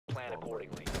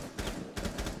accordingly.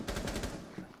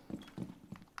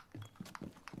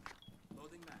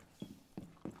 Loading match.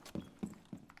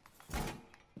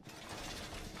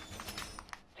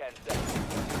 10 seconds.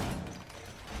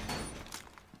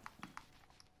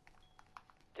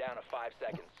 Down to 5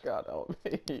 seconds. God help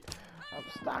me. I'm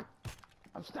stuck.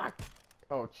 I'm stuck.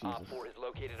 Oh, Op Jesus. 4 has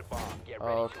located a bomb. Get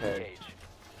ready to Okay. engage.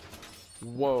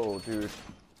 Whoa, dude.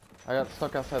 I got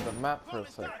stuck outside the map for a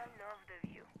sec.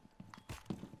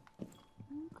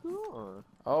 Cool.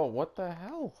 Oh, what the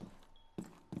hell?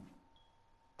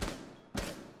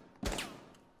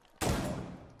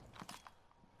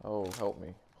 Oh, help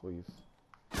me, please.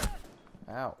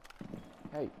 Ow.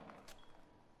 Hey.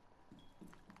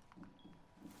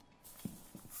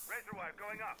 Razor wire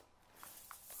going up.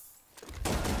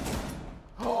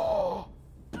 Oh!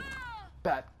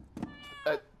 That.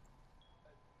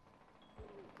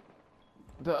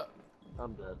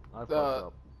 I'm dead. I fucked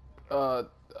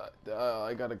up.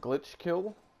 I got a glitch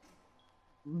kill.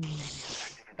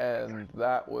 And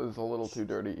that was a little too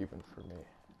dirty even for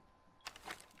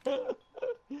me.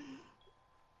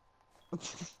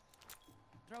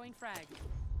 Throwing frag.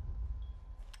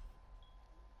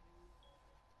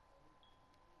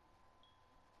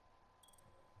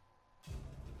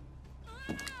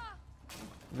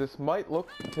 This might look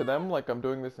to them like I'm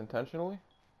doing this intentionally.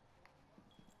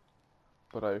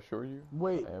 But I assure you,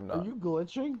 Wait, I am not. are you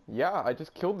glitching? Yeah, I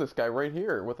just killed this guy right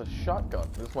here with a shotgun.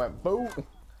 Just went boom.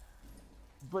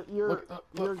 But you're Look.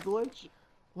 glitch.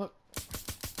 Look.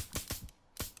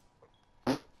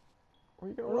 Where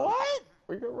you gonna run? What?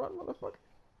 Where you gonna run, motherfucker?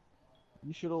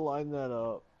 You should have lined that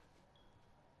up.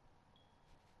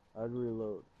 I'd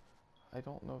reload. I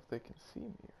don't know if they can see me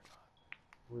or not.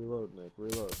 Reload, Nick.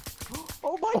 Reload.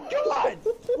 Oh my god!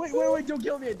 Wait! Don't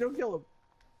kill me! Don't kill him!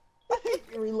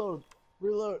 Reload.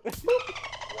 Reload. 1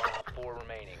 Op 4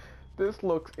 remaining. This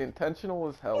looks intentional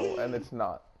as hell, and it's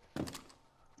not.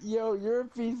 Yo, you're a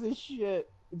piece of shit.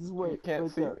 Just wait. You can't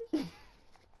right see there. me.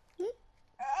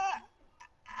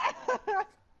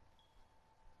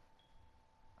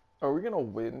 Are we gonna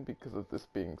win because of this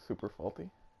being super faulty?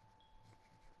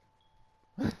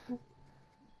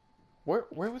 Where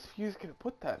was Fuse gonna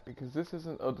put that? Because this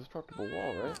isn't a destructible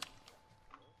wall, right?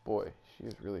 Boy, she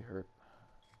is really hurt.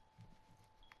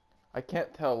 I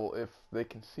can't tell if they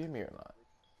can see me or not.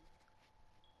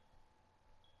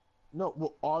 No,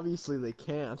 well, obviously they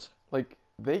can't. Like,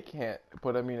 they can't,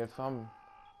 but I mean,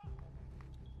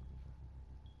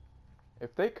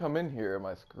 if they come in here, am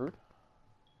I screwed?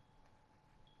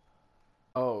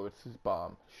 Oh, it's his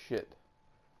bomb. Shit.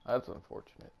 That's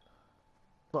unfortunate.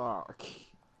 Fuck.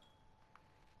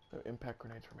 No impact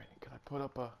grenades remaining. Can I put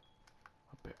up a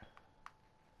bear?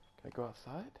 Can I go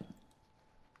outside?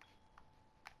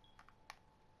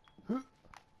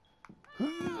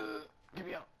 Get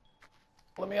me out.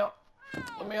 Let me out.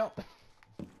 Let me out.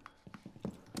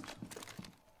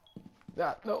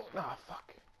 Yeah, no, nah,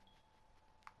 fuck.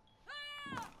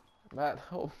 Matt,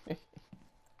 help me.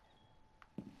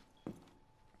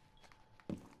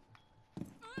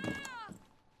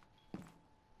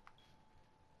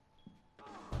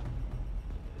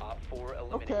 Op 4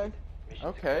 eliminated. Okay. Mission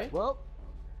Okay. Well,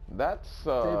 That's,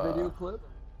 save video clip.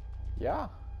 yeah.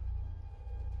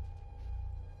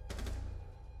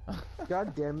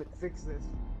 God damn it, fix this.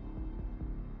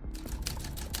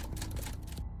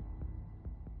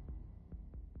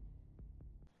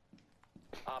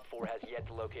 Op 4 has yet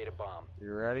to locate a bomb.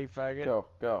 You ready, faggot?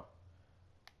 Go.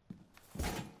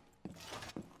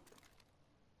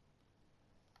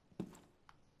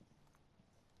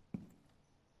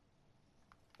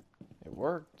 It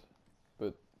worked,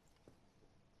 but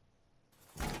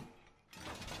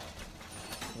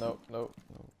nope.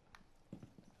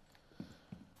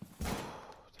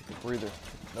 Take a breather.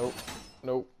 Nope.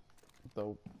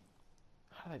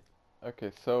 How did I...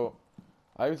 Okay, so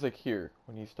I was like here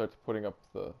when he starts putting up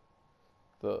the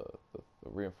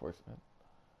reinforcement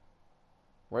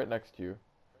right next to you,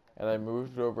 and I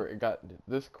moved it over. It got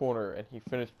this corner, and he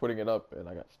finished putting it up, and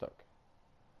I got stuck.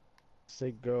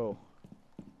 Say go.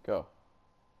 Go.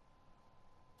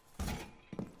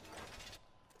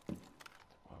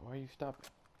 Why are you stopping?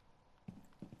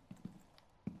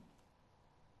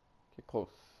 Get close.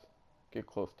 Get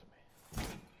close to me.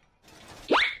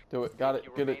 Do it. Got it. If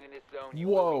you Get it. remain in this zone, you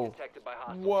will be detected by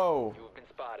hostiles. Whoa. You have been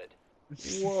spotted.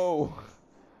 Whoa.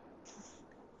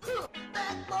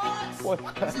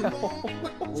 What the hell?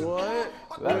 What?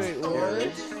 That's Wait, scary.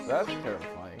 what? That's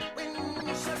terrifying.